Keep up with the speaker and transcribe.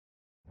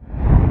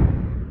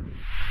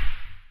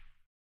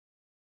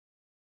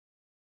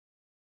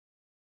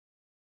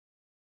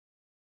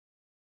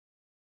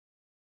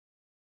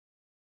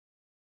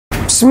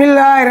بسم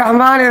الله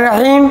الرحمن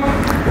الرحيم.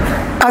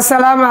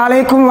 السلام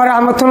عليكم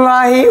ورحمة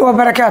الله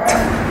وبركاته.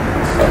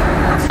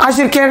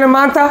 عشر كينا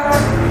مانتا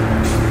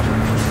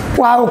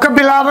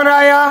وكبل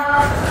آبنايا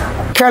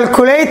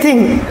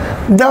calculating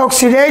the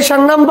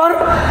oxidation number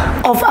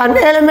of an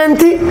element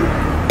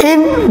in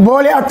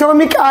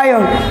polyatomic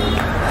ion.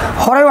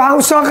 Horay waxaan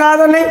u soo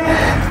qaadanay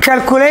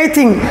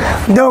calculating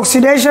the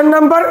oxidation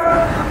number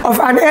of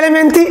an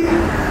element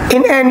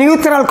in a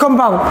neutral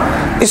compound.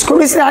 Isku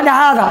dhis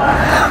dhexdhexaada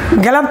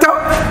galabta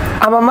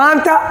ama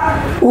maanta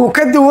wuu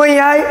ka duwan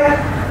yahay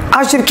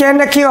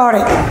cashirkeena kii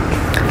hore.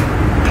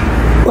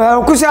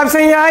 Wuxuu ku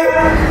saabsan yahay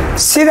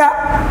sida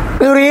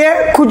curiye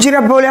ku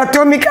jira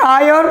polyatomic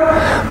ion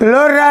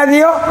loo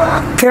raadiyo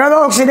tirada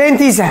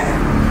oxidantisa.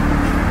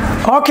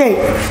 Okay,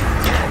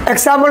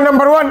 example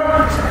number 1,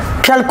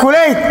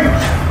 calculate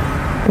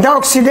the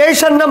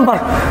oxidation number,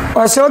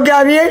 or so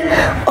gaabiyey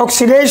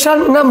oxidation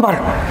number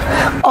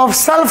of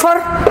sulfur,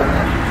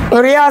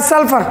 urea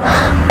sulfur,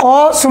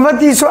 oo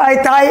sumadiisu ay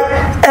tahay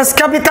S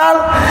capital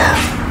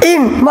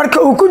in marka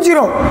uu ku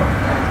jiro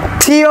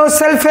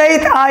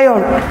thiosulfate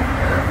ion.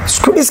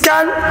 Isku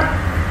dhiskan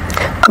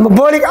ama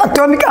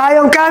polyatomic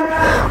ion kan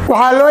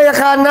waxaa loo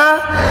yaqaanaa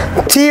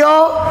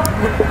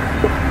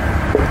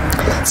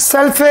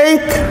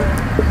thiosulfate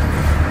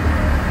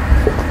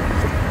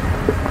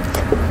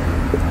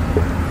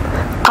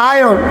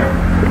ion.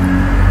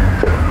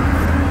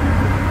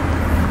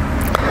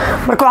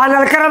 marka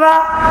waxaan ka rabaa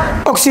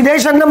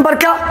oxidation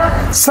numberka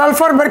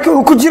sulfur marka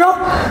uu ku jiro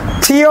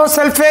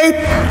thiosulfate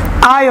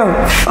ion.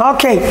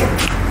 Okay,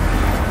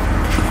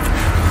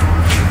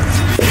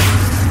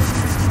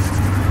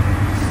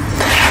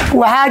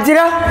 waxaa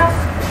jira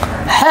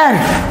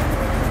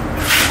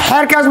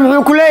xeerkaas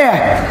muxuu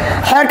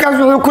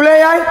ku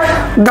leeyahay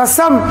the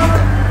sum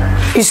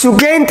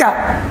isugeynta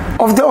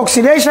of the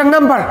oxidation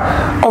number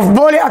of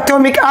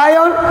polyatomic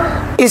ion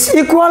is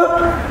equal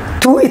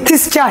to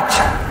its charge.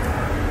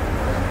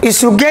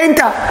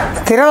 Isugeynta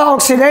tirada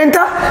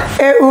oxidanta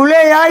ee uu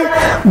leeyahay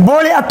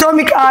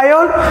polyatomic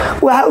ion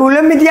waxa uu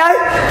la mid yahay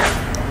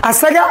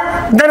asaga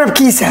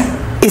danabkiisa,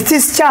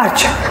 its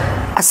charge,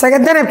 asaga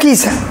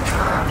danabkiisa.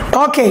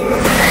 Okay,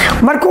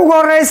 marka ugu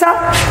horeysa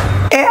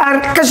ee aan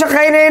ka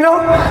shaqeynayno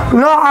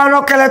noocan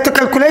oo kale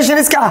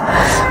calculationska ah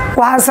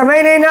waxaan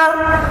sameynaynaa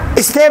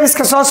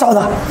steps-ka soo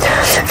socda.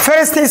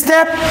 First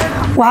step,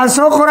 waxaan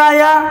soo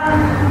qorayaa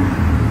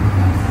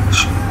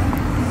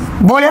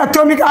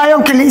polyatomic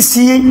ion ka la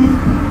isiiyey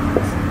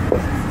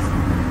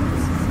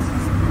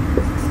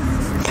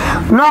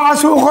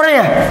noocaas uu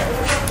qoraya.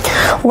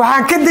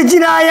 waxaan ka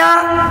dejinayaa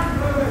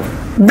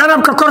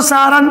danabka kor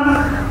saaran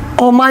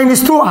oo -2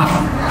 ah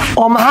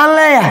oo maxaan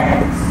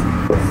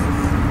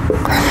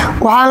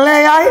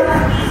leeyahay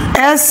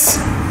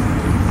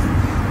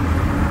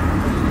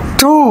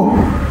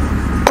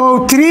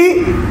S2O3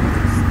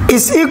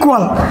 is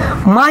equal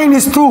 -2.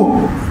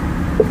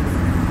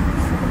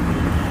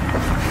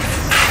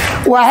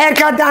 waa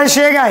heerka hadda aan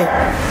sheegay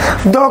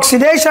the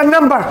oxidation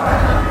number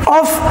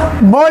of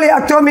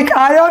polyatomic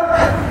ion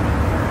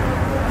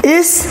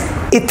is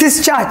its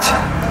charge.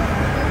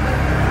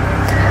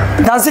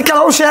 taasi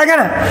kale u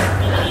sheegana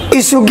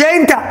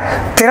isugeynta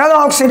tirada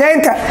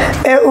oxidanta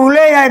ee uu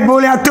leeyahay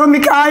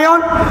polyatomic ion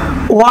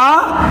waa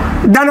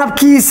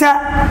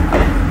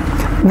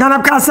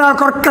danabkaasaa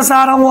kor ka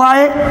saaran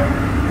waaye.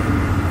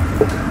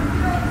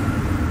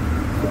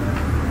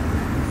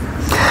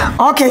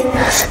 Okay,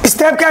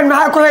 stepkan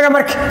maxaa ku xiga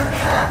marka?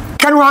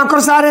 kan waxaan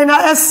kor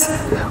saaraynaa S,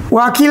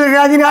 waa kii la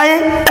raadinayay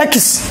X.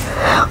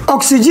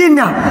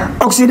 Oxygenna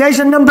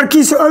oxidation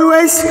numberkiisa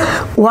always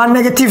waa -2,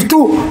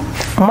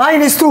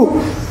 -2.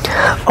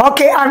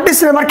 Okay, aan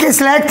dhisna marka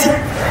isla egti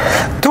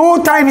 2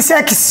 times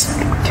X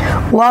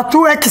waa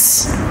 2X,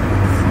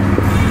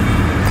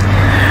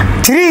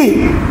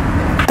 3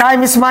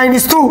 times -2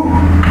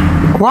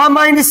 waa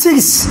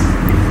 -6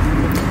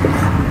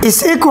 is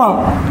equal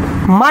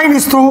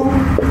 -2.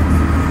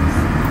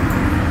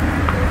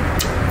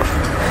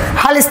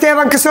 hal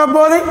stepan ka soo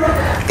booday.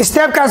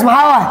 stepkaas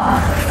maxaa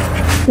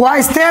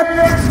waa step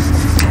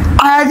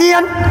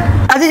caadiyan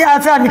adiga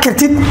aad fahmi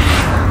kartid.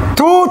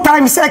 2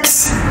 times X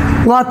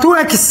waa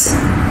 2X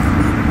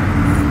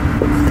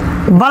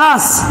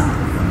plus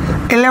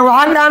ilaa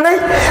waxaan dhahnay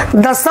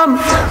the sum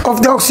of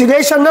the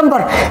oxidation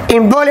number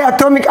in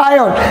polyatomic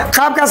ion.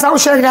 qaabkaasaan u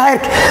sheegnay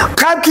heerka,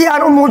 qaabkii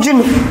aan u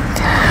muujino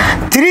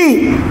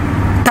 3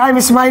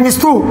 times -2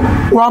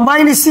 waa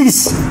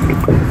 -6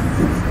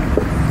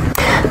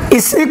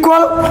 is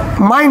equal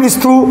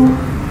 -2.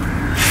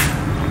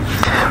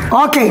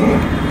 Okay,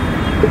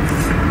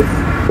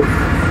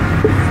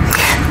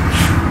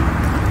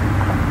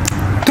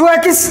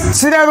 x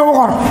sideeda u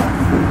qor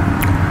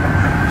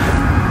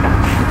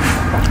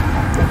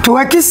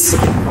 2x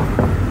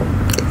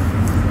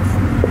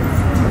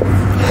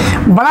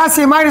plus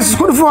iyo minus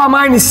isku dhufo waa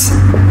minus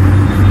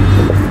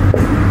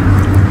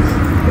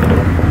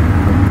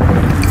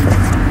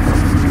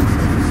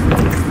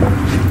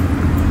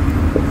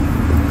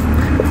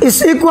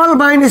is equal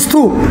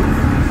 -2.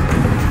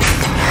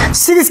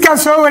 6 kan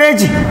soo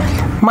wareeji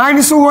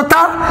minus uu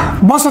wataa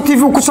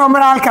positive uu ku soo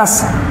maraa halkaas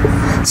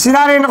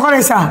sidaanay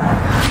noqonaysaa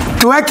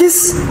 2x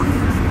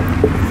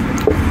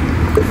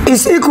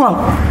is equal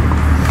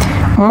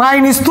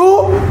minus 2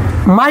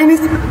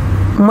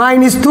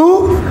 minus 2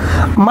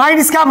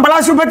 minus kan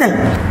plus u bedel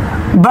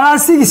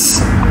plus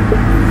 6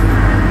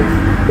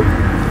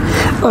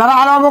 laba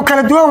calaamo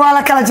kala duwan waa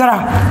la kala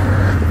jaraa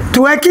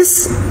 2x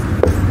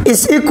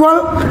is equal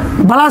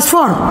plus 4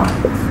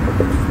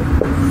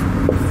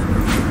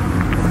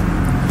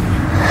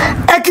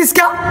 x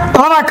ka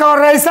laba ka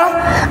horeysa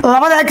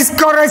labada x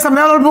ka horeysa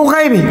meel walba u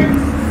qaybi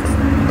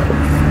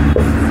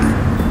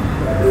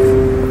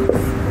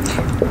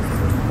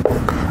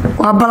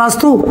waa plus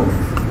 2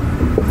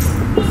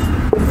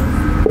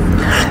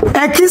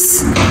 x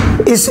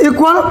is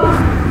equal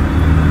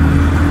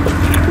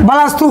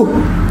plus 2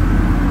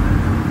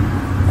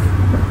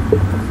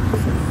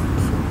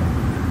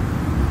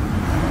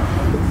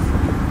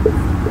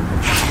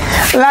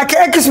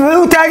 laakiin x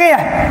wuxuu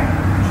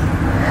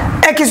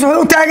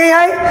u taagan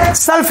yahay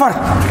sulfur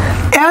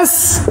s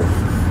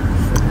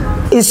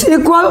is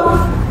equal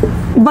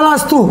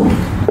plus 2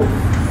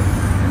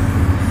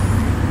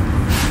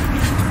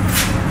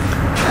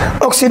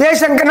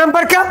 oxidation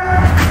numberka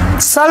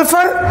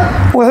sulfur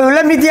wuxuu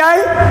la mid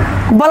yahay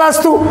plus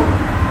 2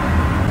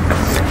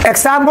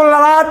 example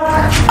labaad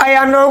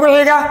ayaa noogu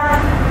xiga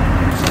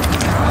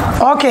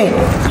okay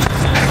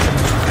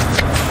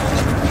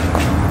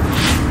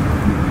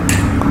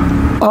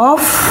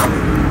of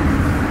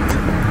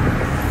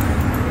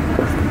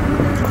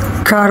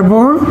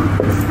carbon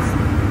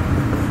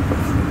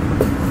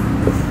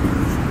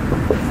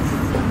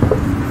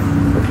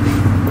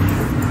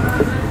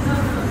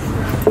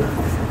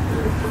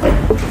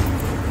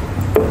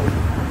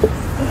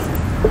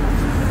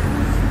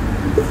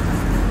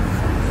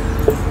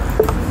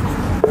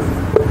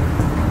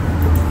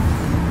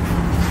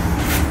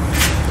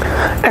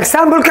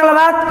example ka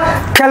labaad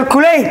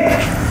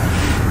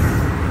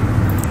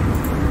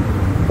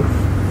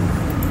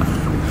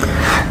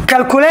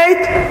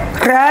calculate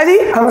raadi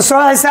ama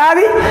soo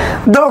xisaabi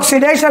the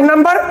oxidation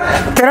number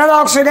tirada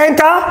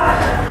oxidanta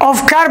of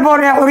carbon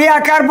ee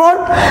xuriyaha carbon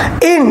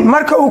in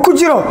marka uu ku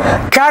jiro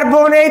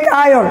carbonate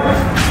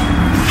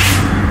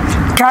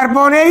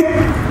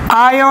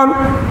ion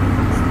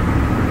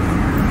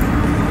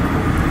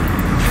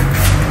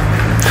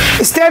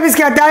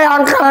stebiska haddii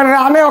aan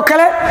raacnay oo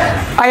kale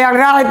ayaan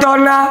raaci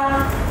doonaa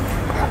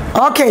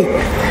okay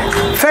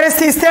first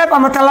step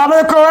ama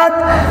tallaabada koowaad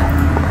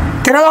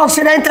tirada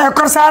oxidanta ee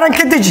kor saaran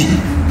ka deji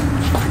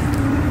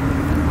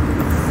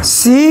C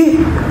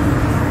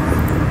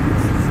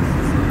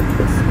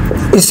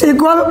is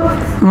equal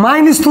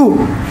minus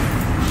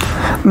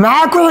 2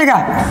 maxaa ku xiga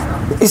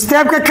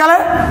stepka kale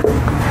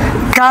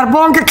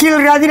kaarboonka kii la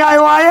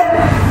raadinayo waaye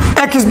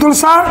x dul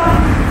saar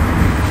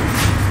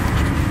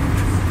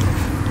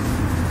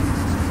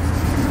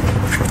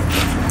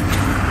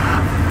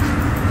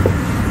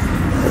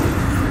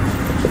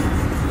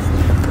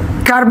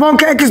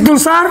kaarboonka x dul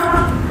saar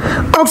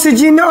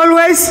oxygen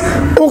always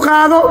u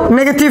qaado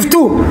negative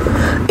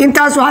 2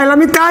 intaas waxay la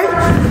mid tahay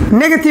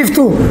negative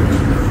 2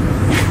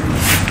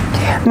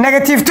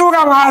 negative 2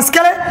 ga waxa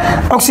iskale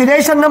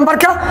oxidation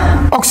numberka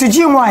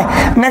oxygen waaye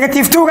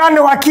negative 2 gaana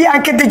waa kii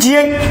aan ka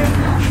dejiyay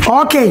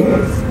okay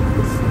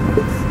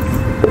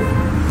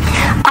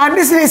aan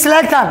isla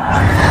selectan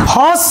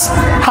hoos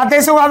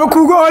haddaysan waxba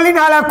kuugu oolin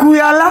halaa kuu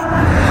yaala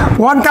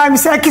 1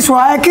 times x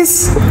waa x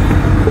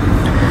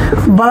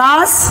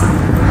plus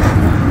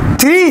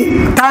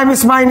 3 times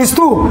minus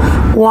 2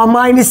 waa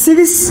minus 6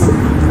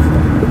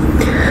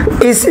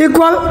 is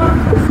equal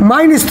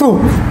minus 2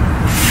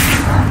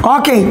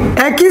 okay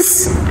x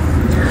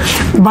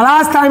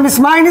plus times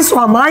minus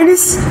waa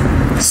minus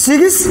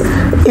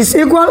 6 is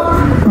equal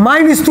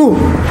minus 2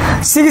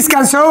 6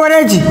 kan soo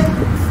wareeji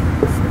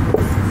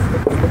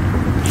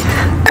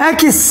x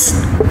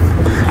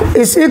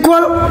is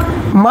equal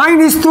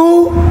minus 2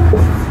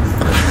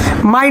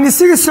 minus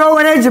 6 soo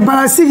wareeji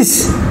plus 6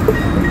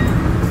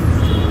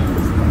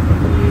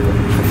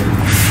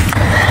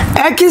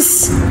 x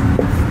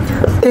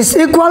is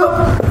equal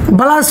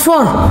plus 4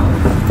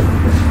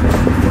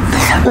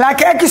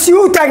 laakiin x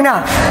yuu taagnaa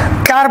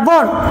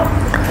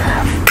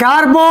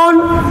carbon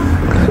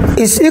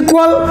is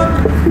equal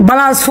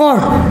plus 4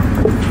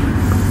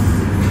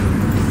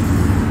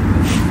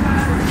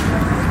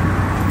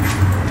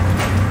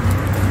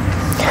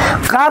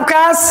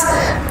 qaabkaas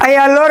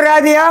ayaa loo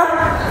raadiyaa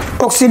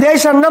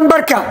oxidation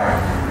numberka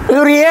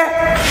curiye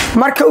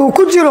marka uu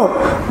ku jiro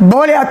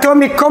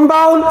polyatomic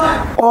compound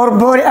or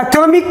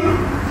polyatomic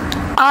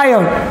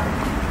ion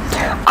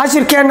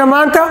cashirkeenna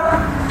maanta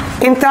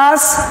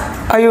intaas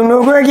ayuu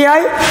noogu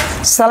egyahay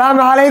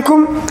asalaamu calaykum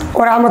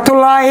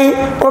waraxmatullaahi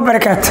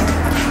wabarakaatu